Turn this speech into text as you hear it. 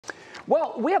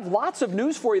Well, we have lots of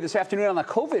news for you this afternoon on the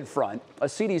COVID front. A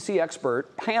CDC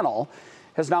expert panel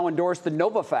has now endorsed the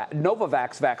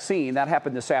Novavax vaccine. That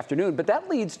happened this afternoon, but that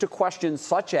leads to questions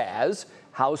such as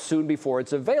how soon before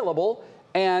it's available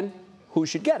and who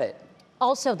should get it.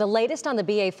 Also, the latest on the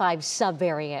BA.5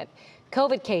 subvariant.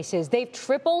 COVID cases, they've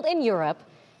tripled in Europe,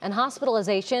 and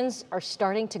hospitalizations are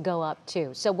starting to go up too.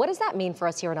 So what does that mean for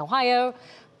us here in Ohio?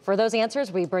 For those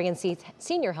answers, we bring in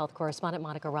senior health correspondent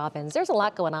Monica Robbins. There's a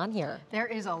lot going on here. There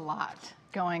is a lot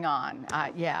going on.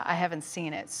 Yeah, I haven't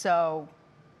seen it. So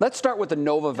let's start with the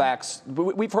Novavax.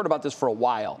 We've heard about this for a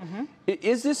while.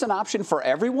 Is this an option for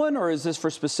everyone, or is this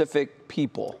for specific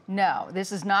people? No,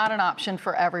 this is not an option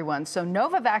for everyone. So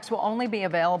Novavax will only be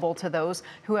available to those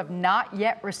who have not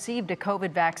yet received a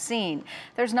COVID vaccine.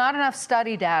 There's not enough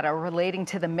study data relating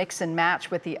to the mix and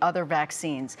match with the other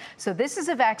vaccines. So this is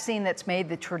a vaccine that's made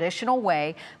the traditional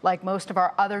way, like most of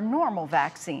our other normal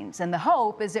vaccines. And the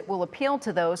hope is it will appeal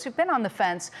to those who've been on the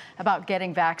fence about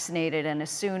getting vaccinated. And as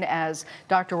soon as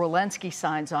Dr. Walensky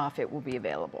signs off, it will be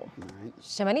available.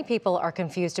 So many people are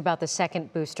confused about the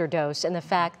second booster dose and the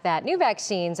fact that new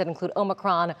vaccines that include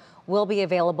Omicron will be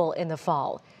available in the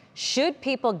fall. Should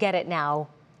people get it now,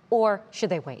 or should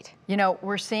they wait? You know,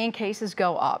 we're seeing cases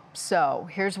go up. So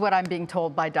here's what I'm being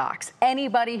told by docs.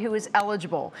 Anybody who is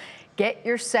eligible, get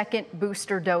your second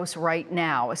booster dose right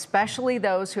now, especially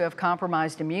those who have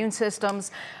compromised immune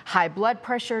systems, high blood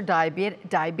pressure,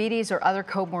 diabetes, or other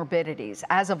comorbidities.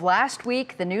 As of last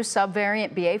week, the new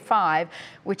subvariant BA.5,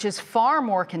 which is far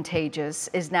more contagious,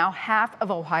 is now half of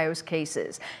Ohio's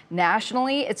cases.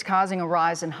 Nationally, it's causing a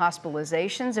rise in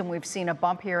hospitalizations, and we've seen a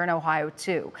bump here in Ohio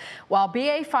too. While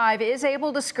BA.5 is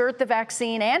able to skirt the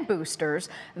vaccine and boosters,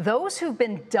 those who've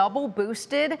been double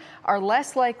boosted are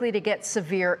less likely to get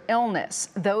severe illness.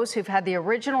 Those who've had the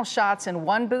original shots in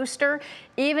one booster,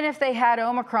 even if they had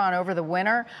Omicron over the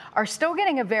winter, are still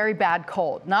getting a very bad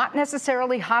cold, not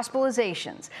necessarily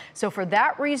hospitalizations. So for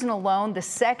that reason alone, the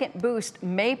second boost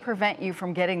may prevent you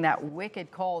from getting that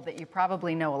wicked cold that you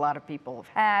probably know a lot of people have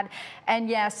had. And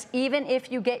yes, even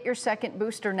if you get your second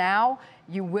booster now,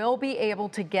 you will be able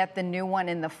to get the new one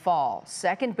in the fall.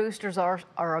 Second boosters are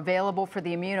available for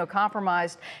the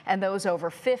immunocompromised and those over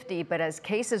 50, but as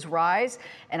cases rise,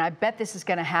 and I bet this is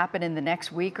going to happen in the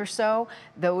next week or so,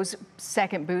 those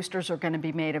second boosters are going to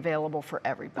be made available for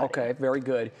everybody. Okay, very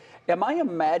good. Am I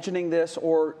imagining this,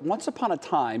 or once upon a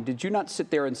time, did you not sit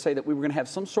there and say that we were going to have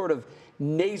some sort of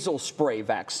nasal spray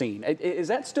vaccine? Is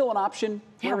that still an option?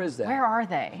 Yeah, where is that? Where are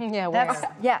they? Yeah, where?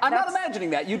 I'm not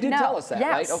imagining that. You did tell us that,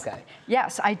 yes, right? Okay.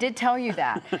 Yes, I did tell you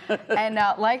that. And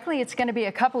likely it's going to be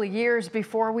a couple of years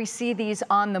before we see these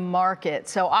on the market.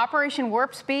 So Operation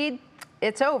Warp Speed,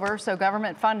 it's over, so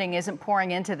government funding isn't pouring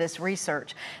into this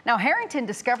research. Now, Harrington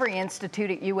Discovery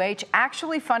Institute at UH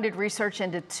actually funded research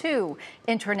into two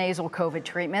intranasal COVID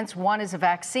treatments. One is a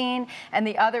vaccine, and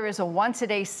the other is a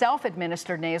once-a-day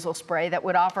self-administered nasal spray that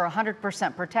would offer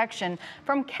 100% protection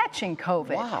from catching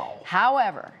COVID. Wow.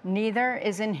 However, neither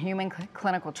is in human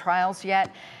clinical trials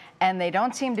yet, and they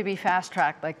don't seem to be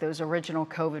fast-tracked like those original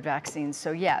COVID vaccines.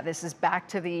 So yeah, this is back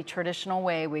to the traditional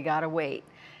way. We gotta wait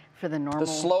for the normal. The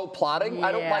slow plotting? Yeah.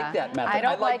 I don't like that method.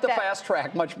 I like the fast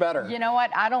track much better. You know what?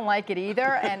 I don't like it either.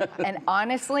 And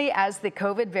honestly, as the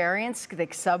COVID variants, the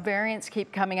subvariants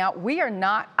keep coming out, we are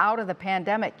not out of the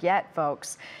pandemic yet,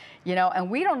 folks. You know, and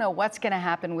we don't know what's going to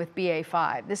happen with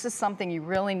BA.5. This is something you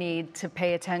really need to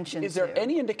pay attention to. Is there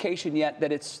any indication yet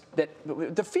that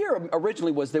the fear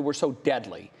originally was they were so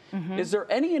deadly? Is there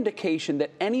any indication that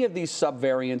any of these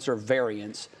subvariants or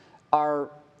variants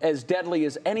are as deadly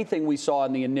as anything we saw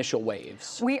in the initial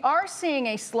waves? We are seeing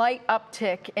a slight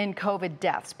uptick in COVID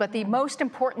deaths, but the most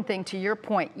important thing, to your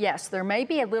point, yes, there may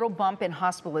be a little bump in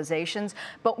hospitalizations,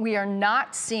 but we are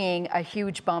not seeing a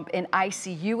huge bump in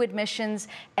ICU admissions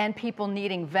and people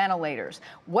needing ventilators.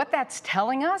 What that's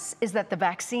telling us is that the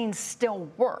vaccines still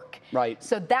work. Right.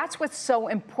 So that's what's so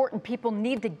important. People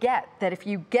need to get that if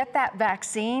you get that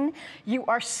vaccine, you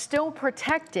are still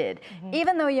protected.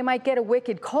 Even though you might get a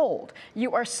wicked cold,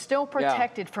 you are still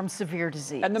protected from severe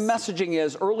disease. And the messaging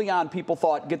is, early on, people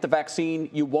thought, get the vaccine,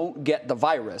 you won't get the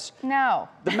virus. No.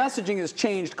 The messaging has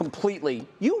changed completely.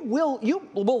 You will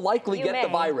likely get the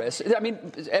virus. I mean,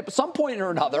 at some point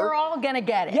or another. We're all going to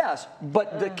get it. Yes,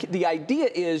 but the idea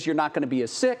is you're not going to be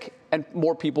as sick. and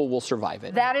more people will survive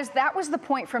it. That was the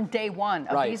point from day one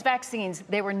of Right. these vaccines.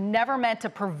 They were never meant to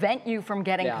prevent you from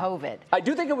getting COVID. I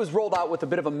do think it was rolled out with a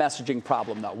bit of a messaging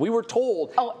problem, though. We were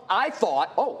told, I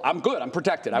thought, I'm good, I'm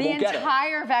protected, I won't get it. The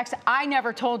entire vaccine, I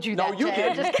never told you that. No, you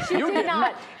didn't. She did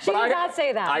not. She did not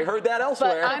say that. I heard that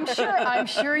elsewhere. But I'm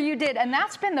sure you did. And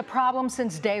that's been the problem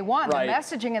since day one. Right. The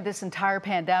messaging of this entire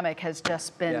pandemic has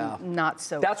just been not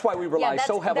so. That's why we rely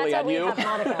so heavily on you.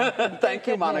 Thank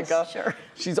you, Monica. Sure.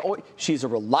 She's a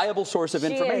reliable source of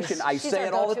information. I She's say our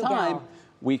it all the go-to time. gal.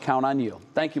 We count on you.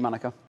 Thank you, Monica.